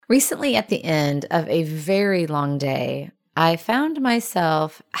Recently, at the end of a very long day, I found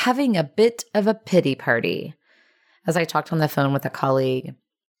myself having a bit of a pity party. As I talked on the phone with a colleague,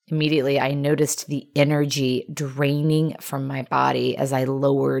 immediately I noticed the energy draining from my body as I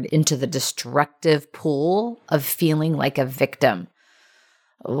lowered into the destructive pool of feeling like a victim.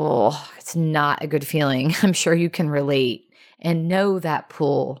 Oh, it's not a good feeling. I'm sure you can relate and know that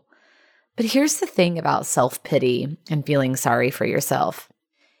pool. But here's the thing about self-pity and feeling sorry for yourself.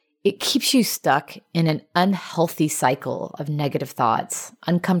 It keeps you stuck in an unhealthy cycle of negative thoughts,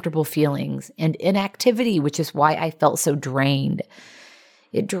 uncomfortable feelings, and inactivity, which is why I felt so drained.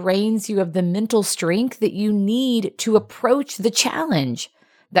 It drains you of the mental strength that you need to approach the challenge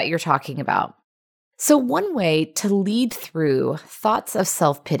that you're talking about. So one way to lead through thoughts of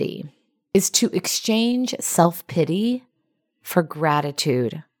self-pity is to exchange self-pity for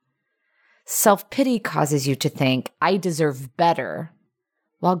gratitude. Self-pity causes you to think, I deserve better,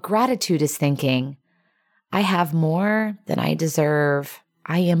 while gratitude is thinking, I have more than I deserve.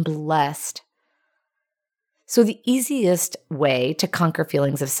 I am blessed. So the easiest way to conquer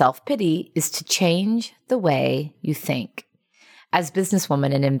feelings of self-pity is to change the way you think. As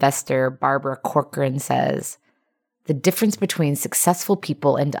businesswoman and investor Barbara Corcoran says, the difference between successful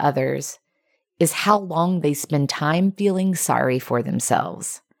people and others is how long they spend time feeling sorry for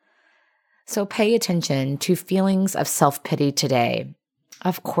themselves. So pay attention to feelings of self-pity today.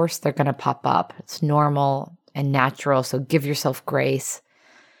 Of course, they're going to pop up. It's normal and natural, so give yourself grace.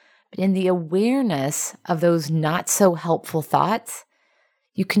 But in the awareness of those not so helpful thoughts,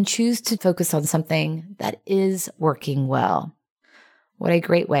 you can choose to focus on something that is working well. What a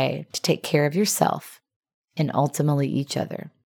great way to take care of yourself and ultimately each other.